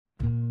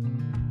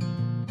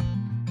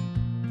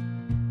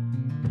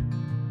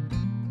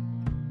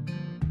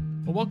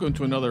Well, welcome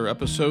to another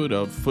episode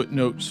of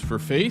Footnotes for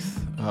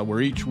Faith, where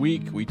each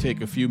week we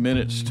take a few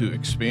minutes to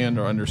expand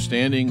our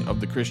understanding of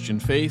the Christian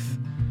faith,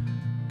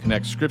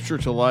 connect Scripture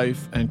to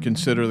life, and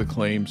consider the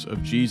claims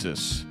of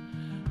Jesus.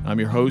 I'm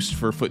your host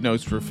for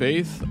Footnotes for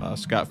Faith,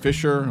 Scott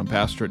Fisher. I'm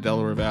pastor at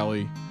Delaware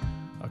Valley,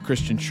 a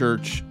Christian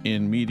church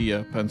in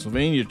Media,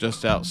 Pennsylvania,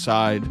 just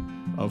outside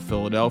of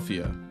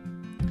Philadelphia.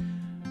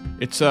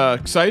 It's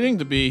exciting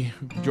to be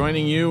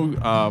joining you.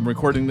 I'm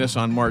recording this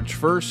on March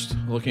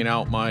 1st, looking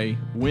out my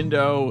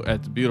window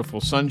at the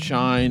beautiful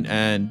sunshine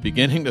and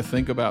beginning to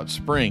think about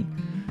spring,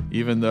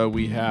 even though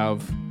we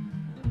have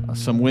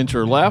some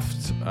winter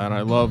left. And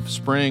I love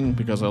spring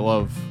because I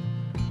love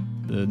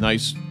the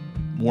nice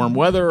warm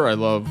weather. I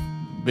love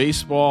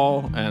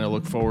baseball, and I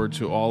look forward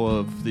to all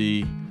of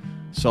the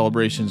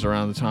celebrations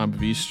around the time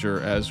of Easter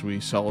as we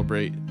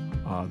celebrate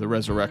the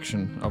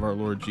resurrection of our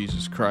Lord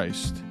Jesus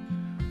Christ.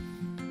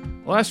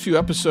 The last few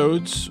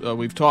episodes,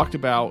 we've talked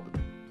about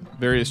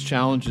various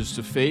challenges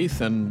to faith,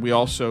 and we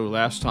also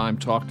last time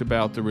talked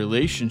about the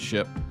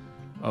relationship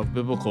of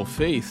biblical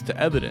faith to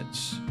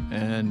evidence.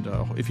 And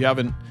if you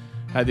haven't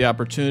had the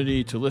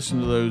opportunity to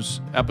listen to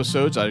those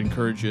episodes, I'd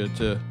encourage you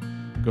to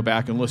go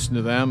back and listen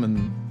to them,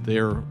 and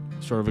they're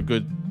sort of a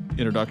good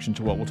introduction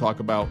to what we'll talk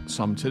about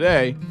some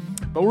today.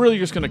 But we're really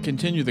just going to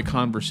continue the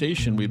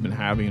conversation we've been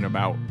having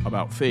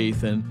about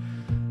faith. And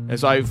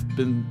as I've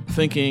been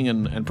thinking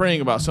and praying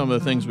about some of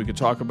the things we could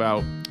talk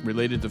about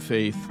related to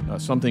faith,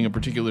 something in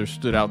particular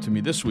stood out to me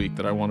this week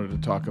that I wanted to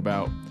talk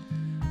about,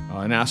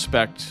 an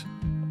aspect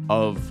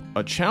of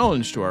a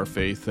challenge to our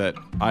faith that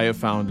I have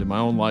found in my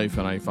own life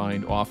and I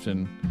find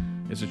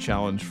often is a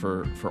challenge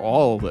for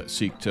all that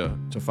seek to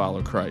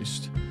follow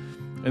Christ.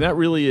 And that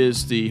really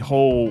is the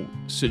whole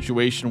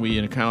situation we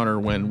encounter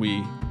when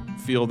we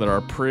feel that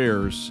our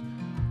prayers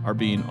are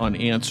being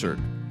unanswered.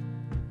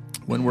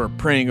 When we're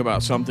praying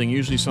about something,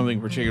 usually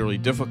something particularly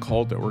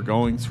difficult that we're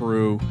going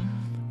through,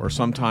 or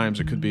sometimes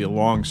it could be a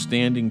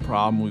long-standing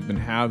problem we've been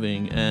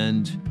having,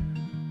 and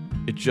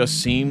it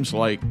just seems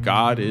like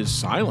God is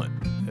silent.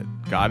 That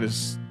God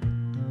is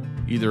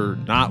either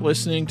not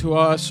listening to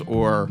us,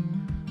 or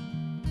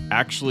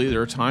actually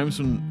there are times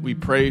when we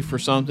pray for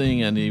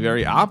something and the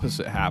very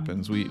opposite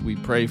happens. We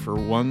pray for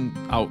one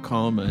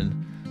outcome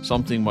and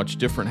something much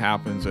different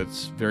happens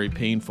that's very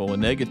painful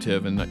and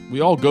negative, and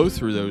we all go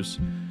through those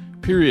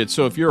periods.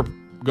 So if you're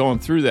going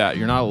through that,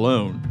 you're not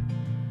alone.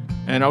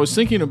 And I was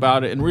thinking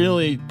about it, and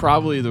really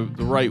probably the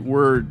right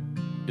word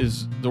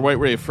is, the right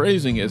way of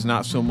phrasing it is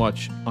not so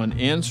much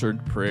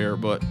unanswered prayer,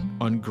 but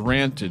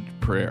ungranted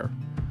prayer.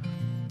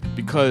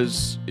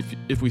 Because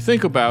if we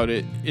think about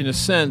it, in a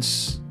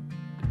sense,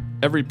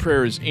 every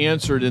prayer is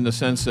answered in the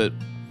sense that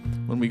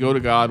when we go to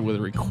God with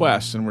a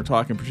request, and we're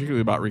talking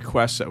particularly about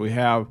requests that we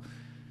have,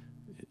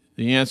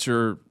 the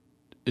answer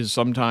is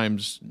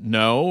sometimes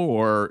no,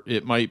 or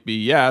it might be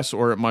yes,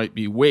 or it might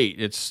be wait.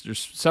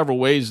 There's several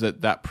ways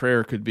that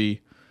prayer could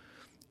be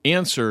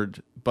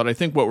answered, but I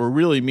think what we're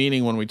really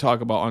meaning when we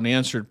talk about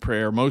unanswered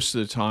prayer most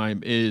of the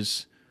time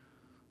is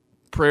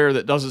prayer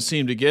that doesn't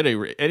seem to get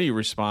any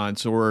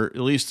response, or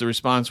at least the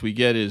response we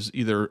get is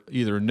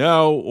either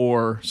no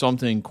or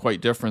something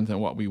quite different than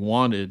what we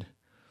wanted.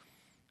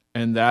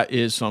 And that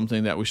is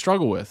something that we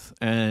struggle with.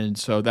 And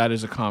so that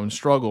is a common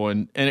struggle.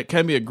 And it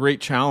can be a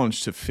great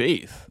challenge to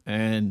faith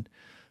and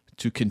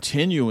to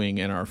continuing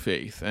in our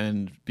faith.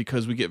 And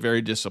because we get very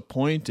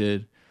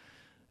disappointed,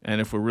 and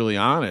if we're really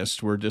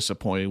honest, we're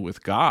disappointed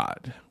with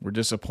God. We're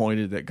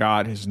disappointed that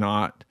God has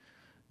not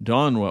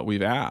done what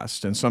we've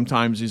asked. And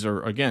sometimes these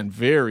are, again,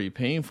 very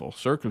painful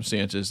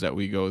circumstances that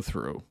we go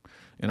through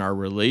in our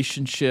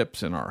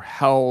relationships, in our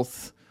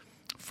health,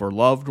 for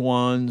loved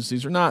ones.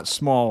 These are not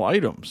small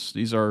items.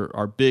 These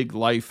are big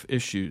life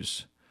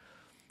issues.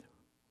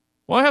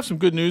 Well, I have some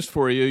good news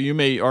for you. You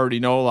may already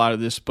know a lot of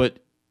this, but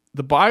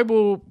the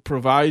Bible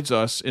provides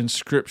us in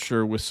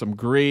Scripture with some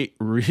great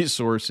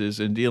resources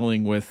in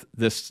dealing with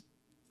this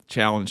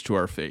challenge to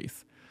our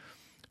faith.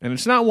 And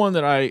it's not one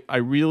that I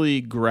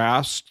really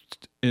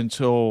grasped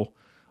until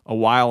a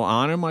while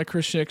on in my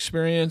Christian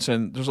experience,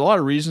 and there's a lot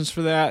of reasons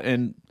for that.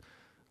 And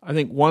I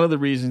think one of the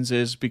reasons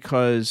is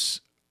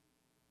because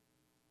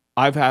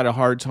I've had a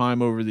hard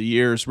time over the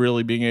years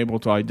really being able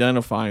to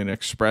identify and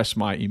express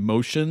my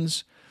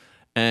emotions,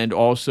 and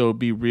also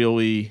be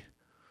really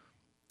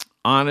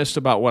honest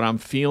about what I'm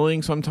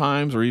feeling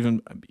sometimes, or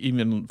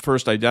even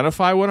first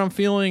identify what I'm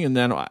feeling and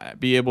then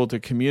be able to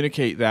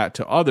communicate that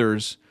to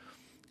others.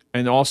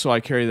 And also I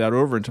carry that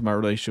over into my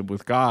relationship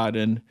with God.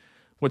 And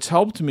what's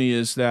helped me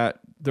is that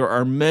there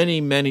are many,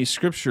 many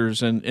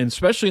scriptures, and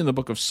especially in the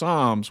book of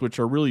Psalms, which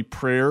are really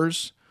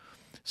prayers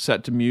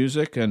set to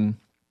music, and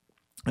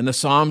the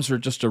Psalms are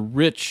just a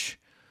rich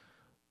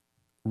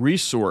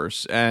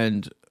resource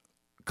and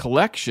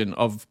collection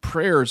of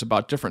prayers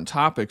about different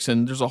topics.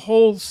 And there's a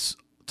whole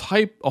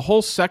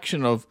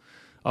section of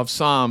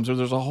Psalms, or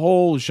there's a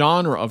whole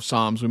genre of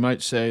Psalms, we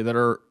might say, that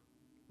are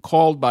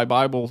called by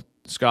Bible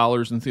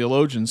scholars and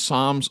theologians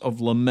Psalms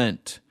of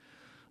Lament.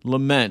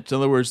 Lament. In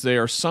other words, they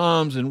are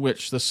Psalms in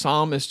which the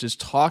psalmist is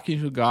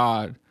talking to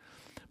God,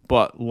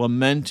 but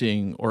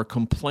lamenting or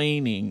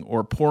complaining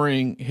or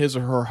pouring his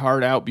or her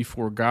heart out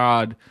before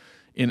God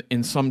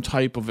in some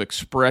type of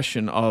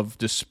expression of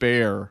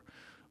despair,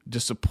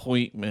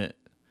 disappointment,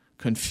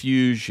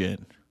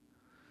 confusion.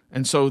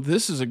 And so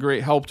this is a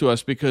great help to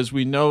us because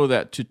we know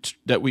that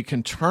that we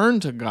can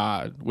turn to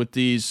God with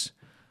these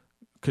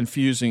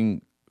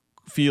confusing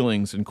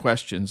feelings and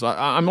questions.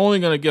 I'm only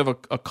going to give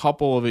a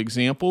couple of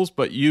examples,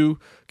 but you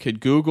could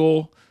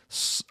Google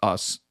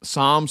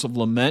Psalms of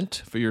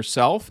Lament for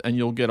yourself, and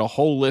you'll get a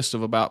whole list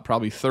of about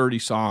probably 30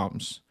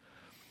 Psalms.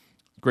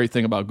 Great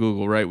thing about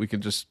Google, right? We can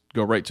just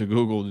go right to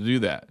Google to do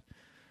that.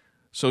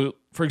 So,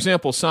 for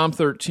example, Psalm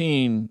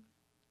 13,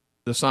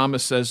 the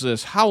psalmist says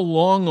this, "How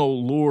long, O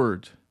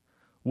Lord,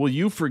 will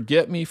you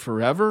forget me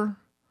forever?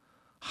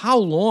 How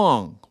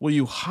long will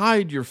you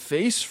hide your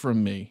face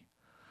from me?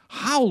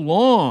 How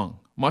long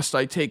must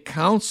I take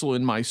counsel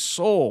in my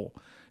soul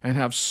and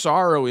have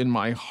sorrow in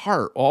my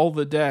heart all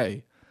the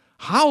day?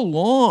 How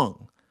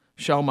long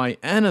shall my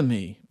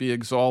enemy be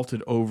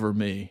exalted over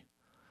me?"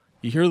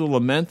 You hear the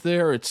lament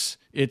there? It's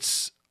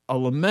a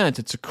lament.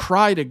 It's a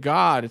cry to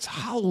God. It's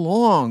how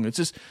long? It's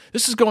just,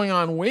 this is going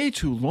on way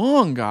too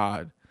long,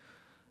 God.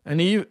 And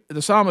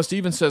the psalmist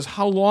even says,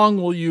 "How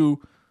long will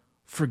you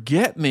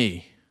forget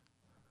me?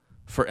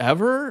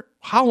 Forever?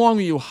 How long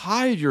will you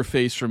hide your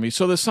face from me?"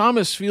 So the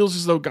psalmist feels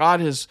as though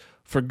God has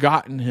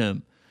forgotten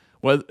him.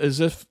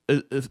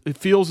 It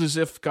feels as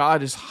if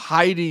God is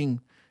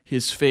hiding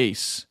his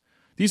face.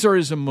 These are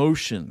his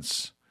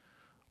emotions.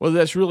 Whether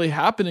that's really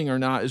happening or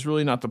not is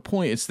really not the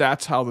point.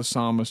 That's how the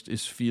psalmist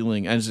is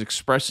feeling and is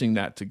expressing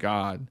that to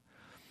God.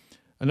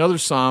 Another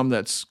psalm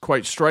that's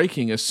quite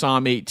striking is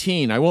Psalm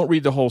 18. I won't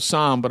read the whole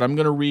psalm, but I'm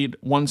going to read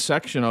one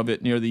section of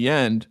it near the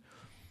end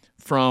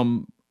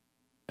from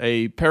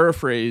a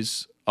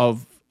paraphrase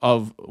of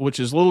which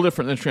is a little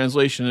different than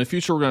translation. In the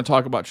future, we're going to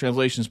talk about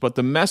translations, but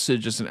the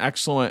Message is an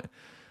excellent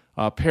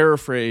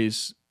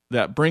paraphrase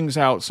that brings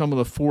out some of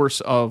the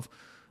force of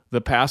the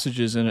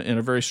passages in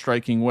a very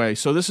striking way.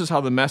 So this is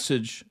how the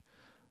Message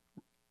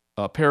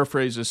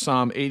paraphrases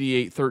Psalm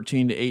 88,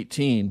 13 to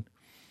 18.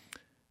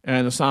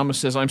 And the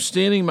psalmist says, "I'm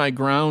standing my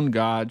ground,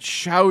 God,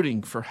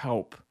 shouting for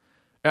help.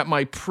 At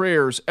my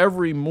prayers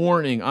every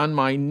morning, on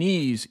my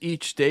knees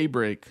each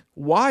daybreak.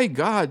 Why,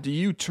 God, do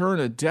you turn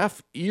a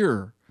deaf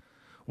ear?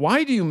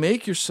 Why do you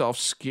make yourself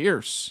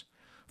scarce?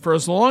 For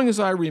as long as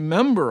I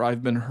remember,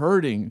 I've been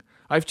hurting.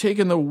 I've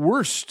taken the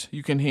worst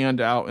you can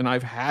hand out, and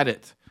I've had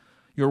it.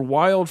 Your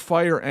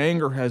wildfire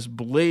anger has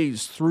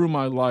blazed through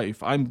my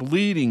life. I'm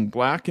bleeding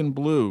black and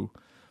blue.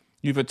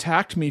 You've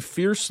attacked me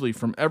fiercely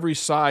from every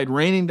side,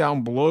 raining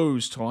down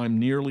blows till I'm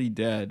nearly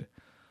dead.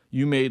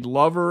 You made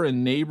lover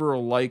and neighbor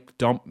alike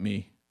dump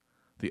me.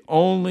 The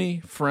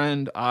only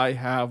friend I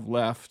have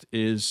left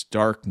is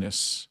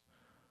darkness."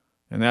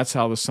 And that's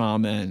how the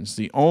psalm ends.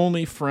 The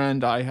only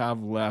friend I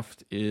have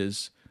left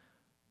is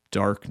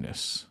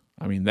darkness.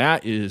 I mean,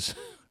 that is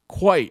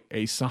quite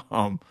a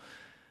psalm.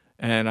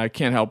 And I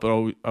can't help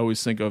but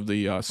always think of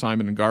the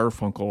Simon and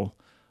Garfunkel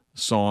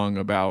song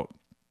about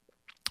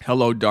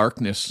 "Hello,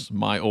 darkness,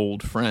 my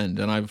old friend."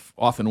 And I've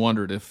often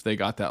wondered if they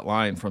got that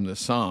line from this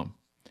psalm.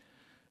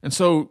 And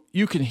so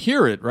you can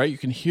hear it, right? You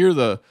can hear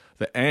the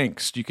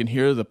angst, you can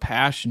hear the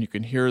passion, you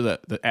can hear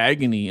the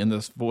agony in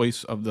the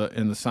voice of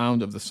in the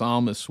sound of the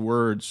psalmist's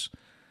words.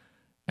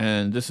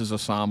 And this is a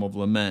psalm of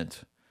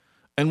lament.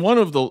 And one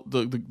of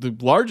the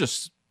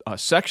largest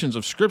sections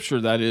of Scripture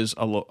that is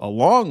a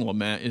long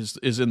lament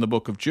is in the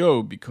book of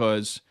Job,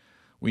 because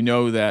we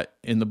know that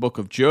in the book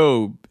of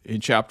Job,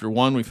 in chapter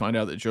 1, we find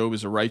out that Job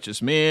is a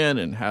righteous man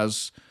and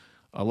has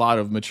a lot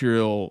of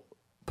material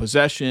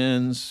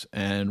possessions,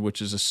 and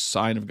which is a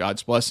sign of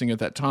God's blessing at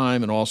that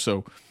time, and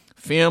also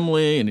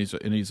family, and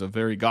he's a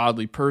very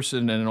godly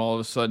person, and then all of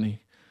a sudden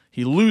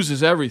he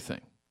loses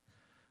everything.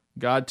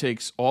 God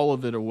takes all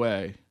of it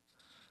away,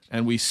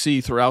 and we see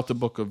throughout the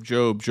book of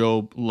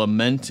Job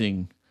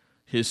lamenting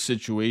his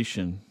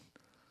situation,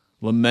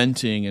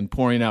 lamenting and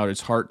pouring out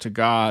his heart to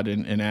God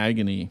in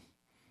agony.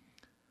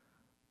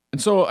 And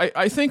so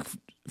I think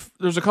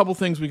there's a couple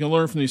things we can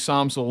learn from these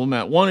Psalms of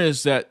Lament. One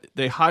is that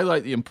they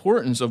highlight the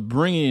importance of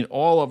bringing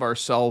all of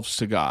ourselves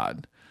to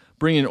God,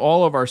 including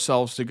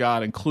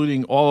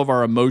all of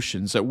our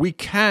emotions, that we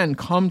can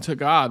come to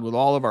God with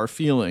all of our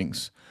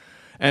feelings.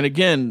 And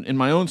again, in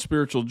my own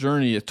spiritual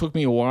journey, it took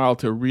me a while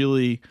to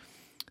really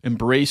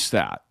embrace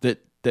that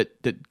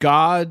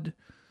God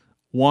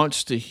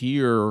wants to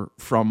hear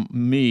from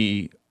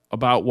me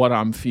about what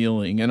I'm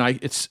feeling, and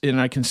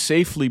I can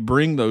safely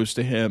bring those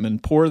to him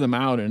and pour them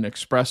out and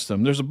express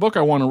them. There's a book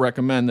I want to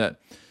recommend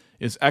that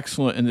is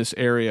excellent in this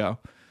area,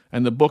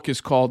 and the book is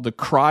called The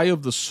Cry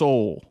of the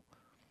Soul: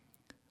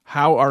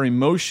 How Our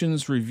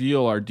Emotions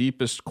Reveal Our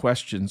Deepest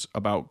Questions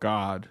About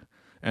God.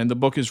 And the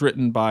book is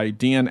written by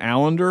Dan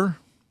Allender,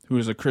 who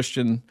is a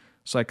Christian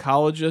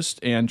psychologist,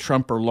 and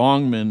Tremper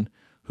Longman,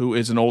 who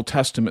is an Old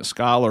Testament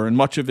scholar, and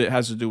much of it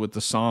has to do with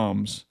the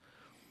Psalms.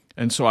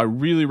 And so I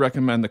really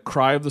recommend The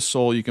Cry of the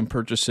Soul. You can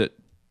purchase it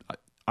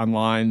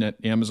online at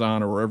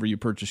Amazon or wherever you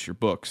purchase your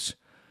books.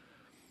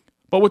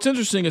 But what's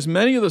interesting is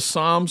many of the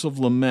Psalms of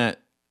lament,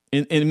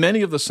 in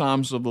many of the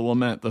Psalms of the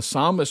lament, the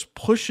psalmist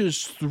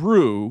pushes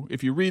through,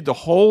 if you read the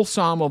whole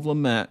Psalm of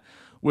lament,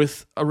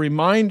 with a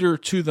reminder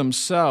to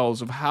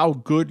themselves of how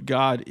good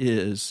God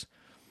is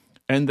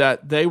and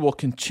that they will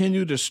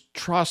continue to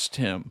trust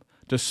him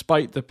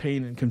despite the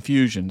pain and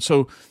confusion.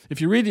 So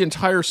if you read the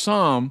entire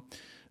psalm,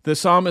 the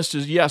psalmist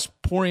is, yes,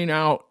 pouring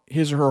out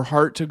his or her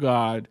heart to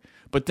God,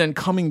 but then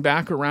coming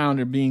back around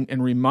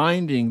and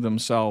reminding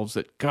themselves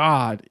that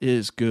God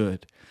is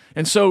good.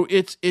 And so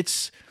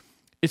it's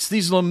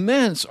these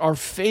laments are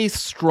faith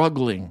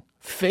struggling,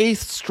 trying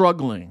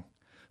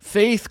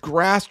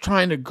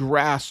to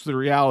grasp the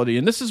reality.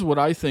 And this is what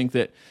I think,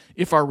 that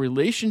if our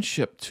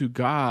relationship to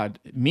God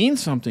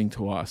means something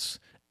to us,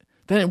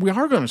 then we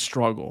are going to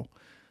struggle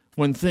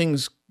when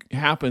things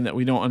happen that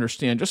we don't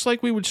understand, just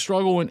like we would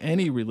struggle in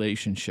any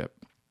relationship.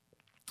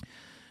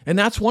 And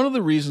that's one of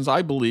the reasons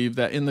I believe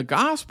that in the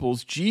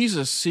Gospels,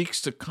 Jesus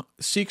seeks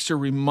to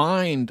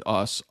remind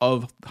us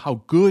of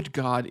how good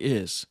God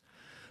is.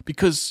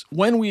 Because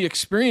when we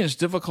experience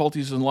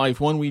difficulties in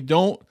life, when we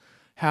don't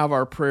have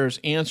our prayers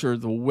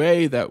answered the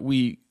way that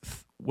we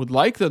would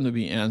like them to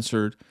be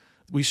answered,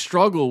 we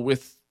struggle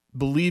with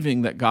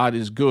believing that God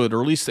is good,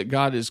 or at least that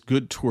God is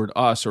good toward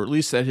us, or at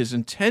least that his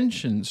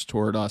intentions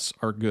toward us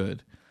are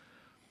good.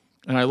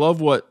 And I love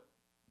what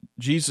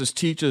Jesus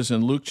teaches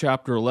in Luke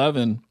chapter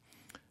 11,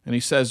 and he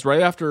says,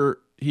 right after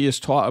he has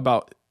taught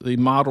about the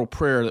model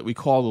prayer that we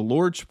call the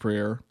Lord's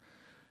Prayer,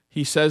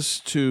 he says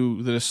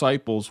to the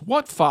disciples,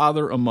 "What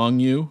father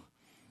among you,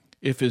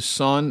 if his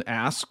son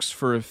asks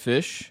for a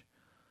fish,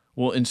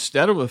 will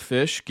instead of a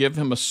fish give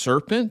him a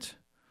serpent?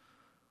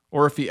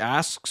 Or if he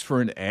asks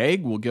for an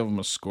egg, will give him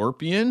a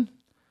scorpion?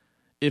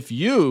 If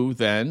you,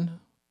 then,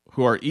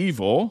 who are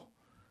evil,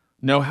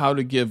 know how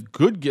to give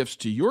good gifts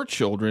to your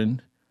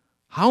children,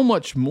 how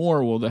much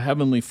more will the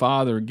Heavenly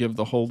Father give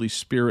the Holy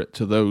Spirit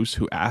to those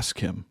who ask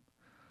him?"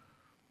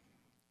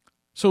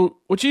 So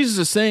what Jesus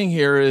is saying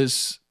here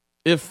is,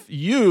 if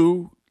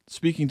you,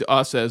 speaking to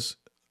us as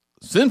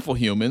sinful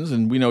humans,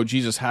 and we know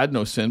Jesus had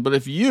no sin, but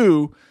if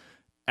you,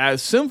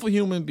 as sinful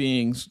human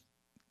beings,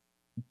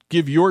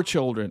 give your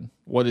children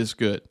what is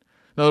good.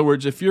 In other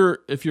words, if you're,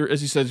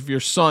 as he says, if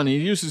your son, he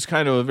uses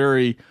kind of a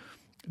very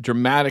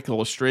dramatic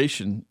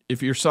illustration.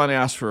 If your son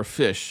asks for a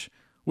fish,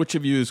 which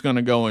of you is going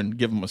to go and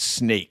give him a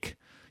snake?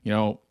 You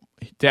know,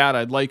 Dad,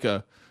 I'd like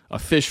a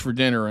fish for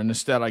dinner, and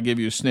instead I give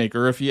you a snake.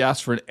 Or if he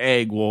asks for an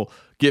egg, we'll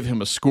give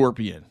him a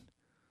scorpion.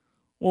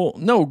 Well,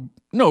 no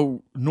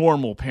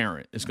normal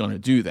parent is going to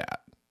do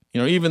that.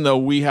 You know, even though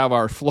we have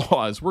our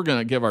flaws, we're going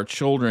to give our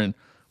children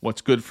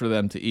what's good for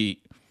them to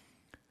eat.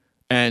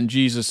 And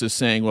Jesus is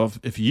saying, well,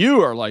 if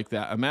you are like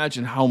that,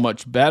 imagine how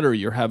much better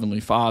your Heavenly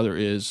Father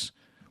is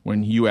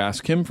when you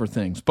ask him for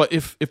things. But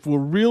if we're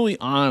really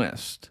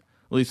honest,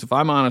 at least if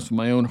I'm honest with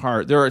my own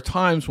heart, there are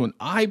times when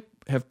I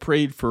have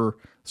prayed for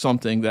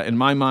something that in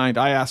my mind,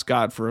 I asked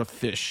God for a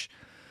fish.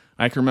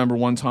 I can remember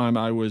one time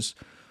I was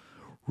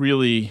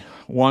really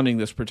wanting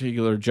this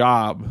particular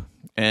job,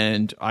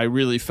 and I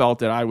really felt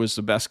that I was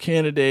the best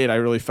candidate. I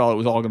really felt it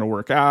was all going to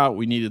work out.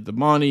 We needed the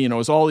money. You know, it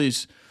was all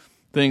these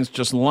things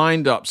just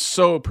lined up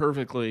so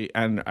perfectly,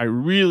 and I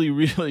really,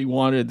 really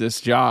wanted this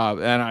job,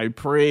 and I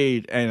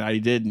prayed, and I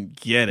didn't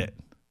get it.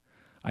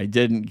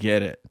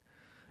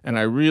 And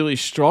I really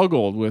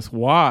struggled with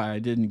why I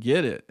didn't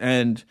get it.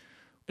 And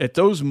at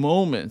those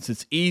moments,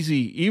 it's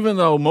easy, even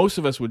though most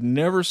of us would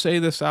never say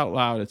this out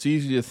loud, it's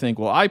easy to think,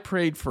 well, I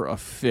prayed for a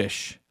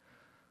fish,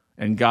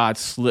 and God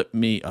slipped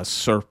me a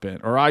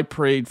serpent. Or I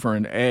prayed for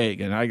an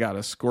egg, and I got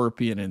a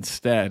scorpion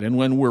instead. And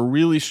when we're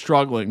really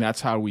struggling,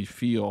 that's how we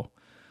feel.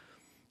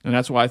 And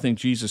that's why I think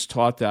Jesus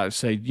taught that,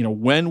 say, you know,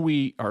 when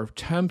we are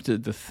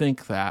tempted to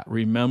think that,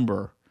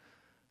 remember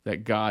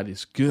that God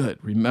is good.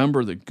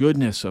 Remember the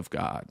goodness of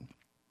God.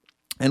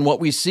 And what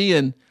we see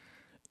in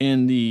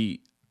the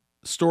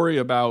story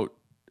about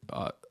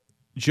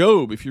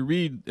Job, if you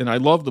read, and I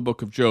love the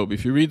book of Job,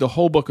 if you read the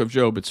whole book of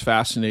Job, it's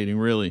fascinating,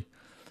 really.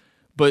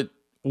 But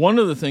one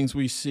of the things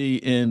we see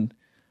in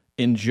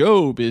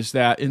Job is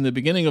that in the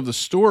beginning of the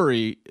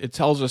story, it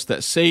tells us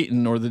that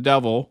Satan, or the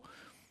devil,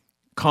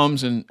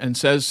 comes and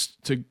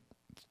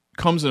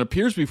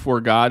appears before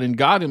God, and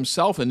God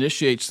himself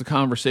initiates the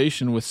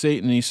conversation with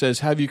Satan. He says,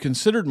 "Have you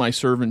considered my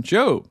servant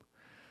Job?"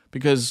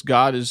 Because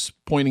God is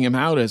pointing him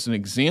out as an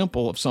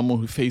example of someone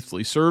who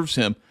faithfully serves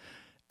him.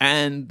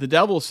 And the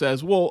devil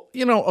says, well,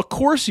 you know, of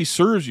course he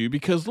serves you,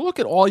 because look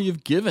at all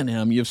you've given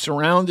him. You've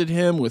surrounded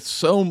him with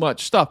so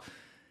much stuff.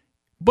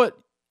 But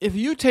if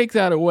you take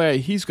that away,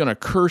 he's going to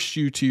curse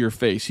you to your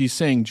face. He's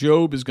saying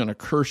Job is going to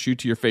curse you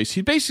to your face.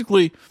 He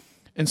basically,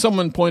 and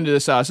someone pointed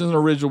this out, this isn't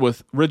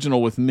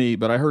original with me,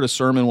 but I heard a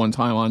sermon one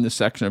time on this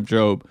section of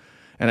Job,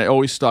 and it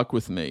always stuck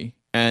with me.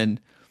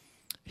 And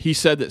he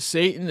said that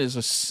Satan is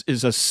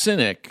a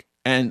cynic,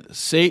 and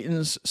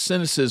Satan's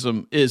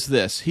cynicism is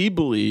this. He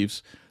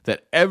believes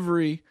that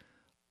every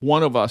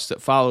one of us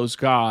that follows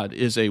God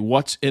is a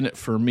what's in it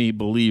for me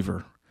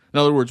believer. In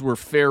other words, we're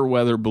fair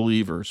weather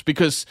believers,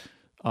 because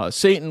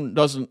Satan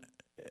doesn't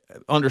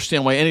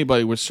understand why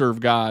anybody would serve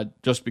God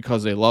just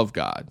because they love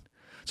God.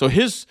 So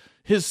his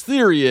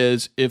theory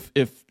is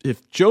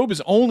if Job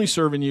is only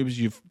serving you because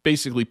you've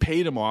basically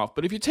paid him off,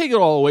 but if you take it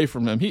all away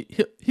from him,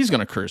 he's going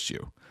to curse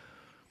you.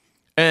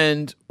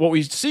 And what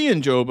we see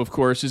in Job, of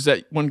course, is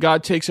that when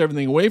God takes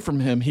everything away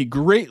from him, he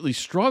greatly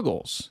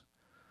struggles.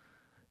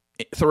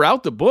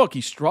 Throughout the book,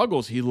 he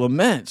struggles, he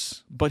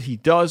laments, but he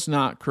does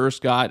not curse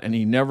God, and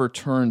he never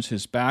turns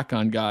his back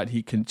on God.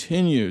 He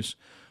continues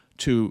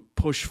to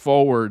push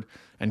forward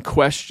and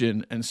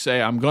question and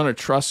say, I'm going to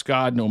trust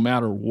God no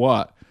matter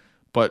what.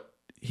 But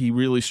he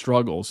really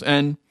struggles.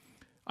 And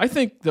I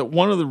think that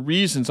one of the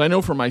reasons, I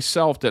know for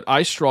myself, that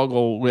I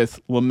struggle with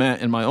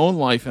lament in my own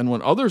life and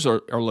when others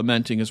are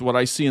lamenting is what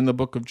I see in the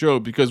book of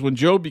Job. Because when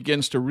Job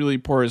begins to really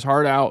pour his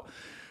heart out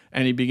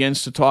and he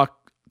begins to talk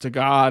to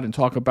God and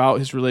talk about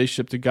his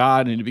relationship to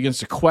God, and he begins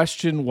to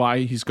question why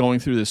he's going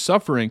through this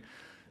suffering,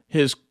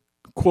 his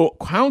quote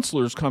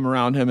counselors come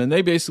around him and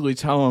they basically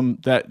tell him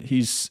that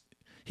he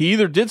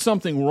either did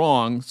something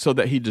wrong so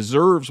that he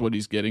deserves what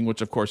he's getting,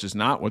 which of course is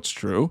not what's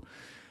true,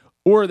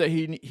 or that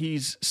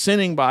he's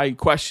sinning by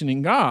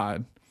questioning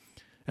God,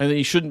 and that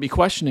he shouldn't be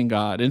questioning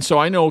God. And so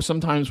I know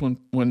sometimes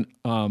when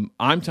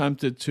I'm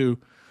tempted to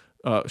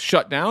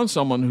shut down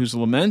someone who's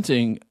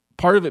lamenting,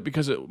 part of it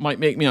because it might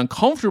make me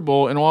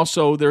uncomfortable, and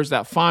also there's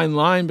that fine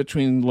line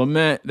between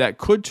lament that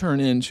could turn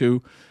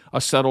into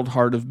a settled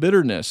heart of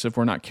bitterness if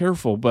we're not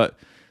careful. But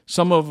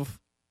some of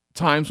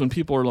times when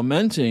people are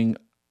lamenting,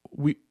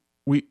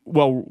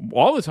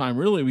 all the time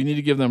really, we need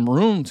to give them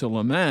room to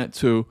lament,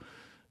 to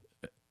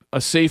a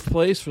safe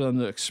place for them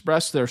to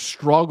express their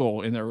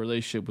struggle in their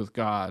relationship with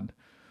God.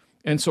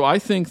 And so I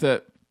think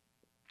that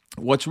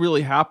what's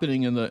really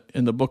happening in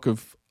the book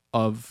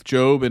of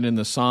Job and in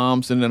the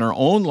Psalms and in our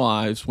own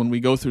lives when we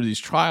go through these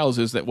trials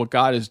is that what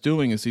God is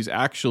doing is he's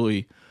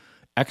actually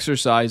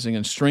exercising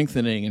and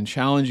strengthening and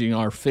challenging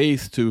our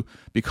faith to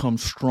become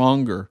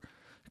stronger,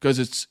 because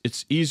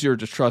it's easier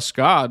to trust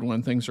God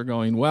when things are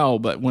going well,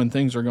 but when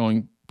things are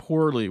going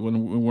poorly,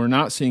 when we're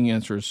not seeing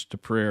answers to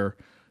prayer,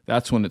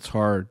 that's when it's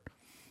hard.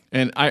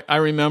 And I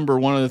remember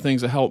one of the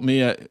things that helped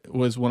me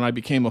was when I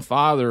became a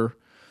father,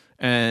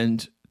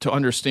 and to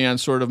understand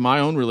sort of my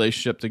own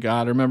relationship to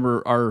God. I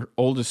remember our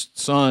oldest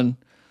son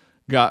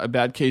got a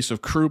bad case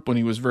of croup when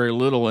he was very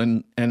little,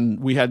 and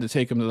we had to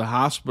take him to the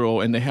hospital,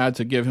 and they had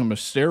to give him a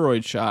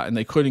steroid shot, and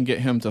they couldn't get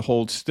him to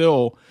hold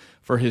still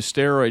for his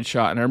steroid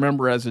shot. And I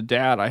remember as a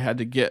dad, I had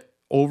to get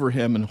over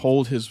him and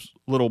hold his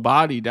little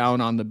body down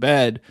on the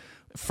bed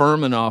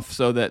firm enough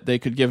so that they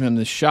could give him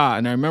the shot.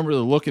 And I remember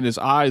the look in his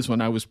eyes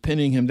when I was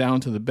pinning him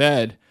down to the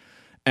bed,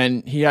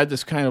 and he had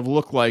this kind of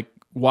look like,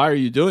 why are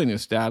you doing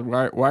this, Dad?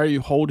 Why are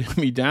you holding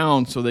me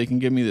down so they can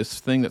give me this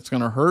thing that's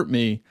going to hurt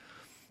me?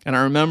 And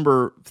I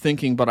remember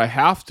thinking, but I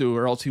have to,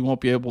 or else he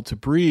won't be able to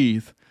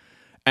breathe.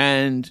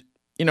 And,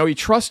 he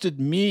trusted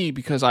me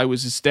because I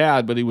was his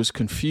dad, but he was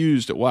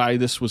confused at why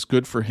this was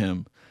good for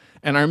him.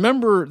 And I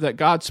remember that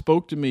God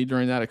spoke to me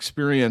during that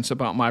experience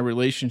about my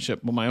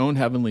relationship with my own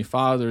Heavenly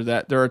Father,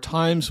 that there are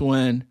times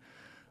when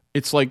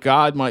it's like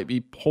God might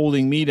be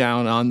holding me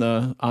down on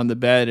the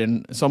bed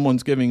and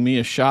someone's giving me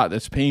a shot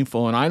that's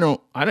painful, and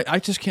I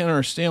just can't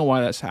understand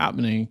why that's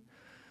happening.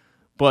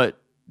 But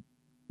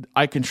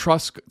I can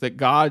trust that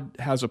God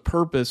has a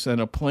purpose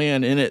and a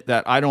plan in it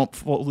that I don't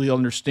fully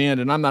understand,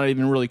 and I'm not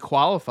even really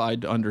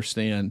qualified to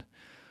understand.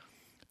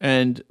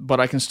 But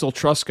I can still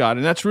trust God.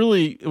 And that's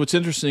really what's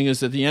interesting,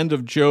 is at the end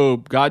of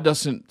Job, God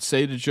doesn't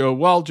say to Job,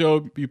 well,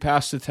 Job, you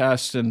passed the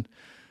test, and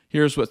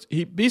here's what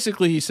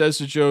he says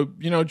to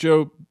Job.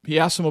 Job, he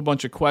asks him a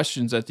bunch of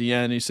questions at the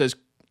end. He says,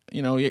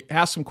 he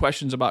asks him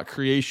questions about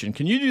creation.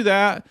 Can you do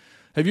that?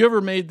 Have you ever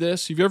made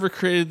this? Have you ever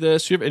created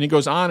this? And he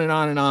goes on and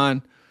on and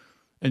on.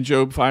 And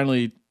Job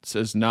finally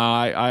says,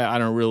 I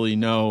don't really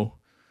know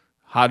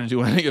how to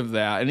do any of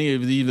that, any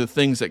of the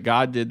things that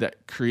God did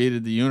that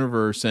created the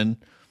universe. And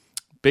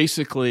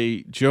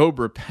basically, Job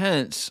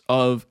repents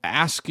of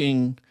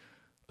asking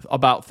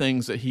about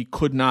things that he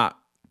could not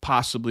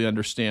possibly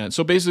understand.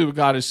 So basically what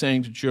God is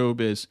saying to Job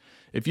is,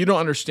 if you don't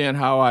understand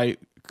how I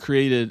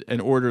created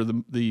and order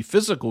the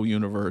physical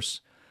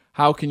universe,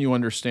 how can you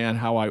understand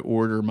how I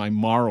order my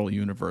moral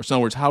universe? In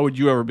other words, how would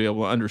you ever be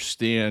able to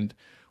understand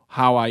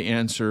how I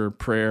answer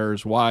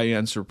prayers, why I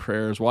answer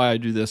prayers, why I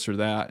do this or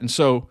that? And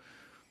so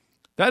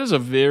that is a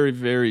very,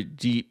 very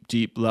deep,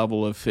 deep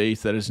level of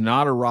faith that is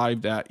not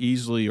arrived at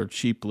easily or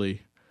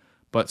cheaply.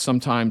 But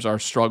sometimes our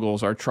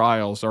struggles, our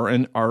trials, our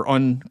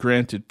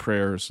ungranted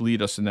prayers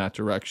lead us in that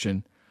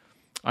direction.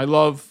 I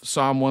love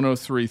Psalm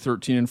 103,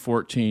 13 and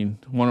 14,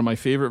 one of my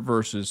favorite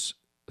verses,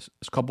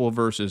 a couple of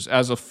verses.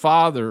 As a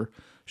father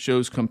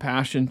shows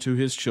compassion to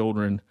his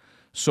children,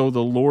 so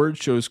the Lord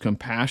shows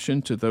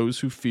compassion to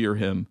those who fear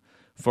him,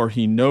 for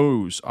he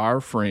knows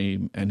our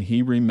frame and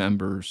he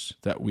remembers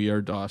that we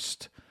are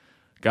dust.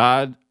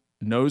 God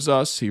knows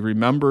us. He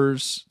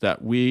remembers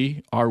that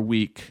we are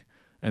weak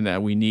and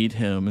that we need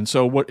him. And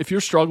so if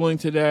you're struggling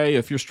today,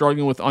 if you're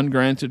struggling with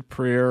ungranted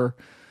prayer,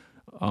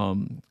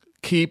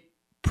 keep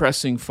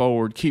pressing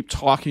forward, keep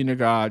talking to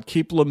God,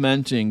 keep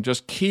lamenting,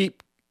 just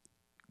keep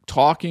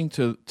talking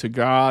to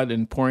God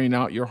and pouring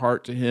out your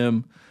heart to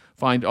Him,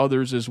 find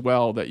others as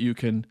well that you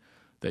can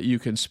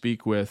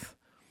speak with,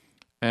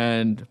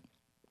 and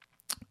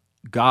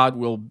God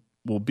will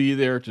be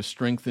there to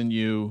strengthen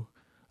you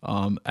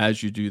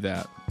as you do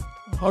that.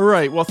 All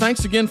right. Well,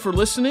 thanks again for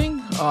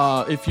listening.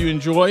 If you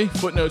enjoy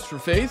Footnotes for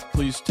Faith,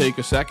 please take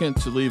a second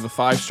to leave a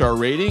 5-star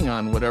rating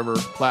on whatever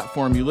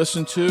platform you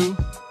listen to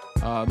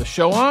the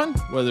show on,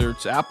 whether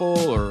it's Apple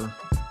or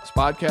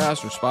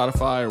Podcast or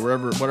Spotify or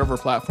whatever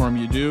platform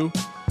you do.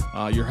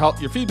 Your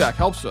feedback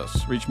helps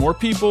us reach more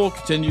people,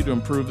 continue to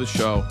improve the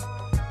show.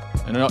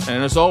 And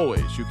as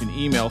always, you can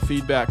email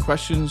feedback,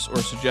 questions,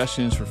 or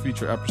suggestions for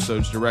future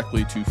episodes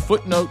directly to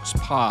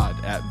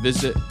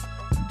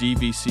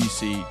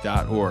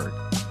footnotespod@visitdvcc.org.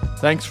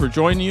 Thanks for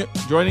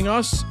joining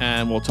us,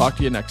 and we'll talk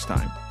to you next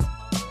time.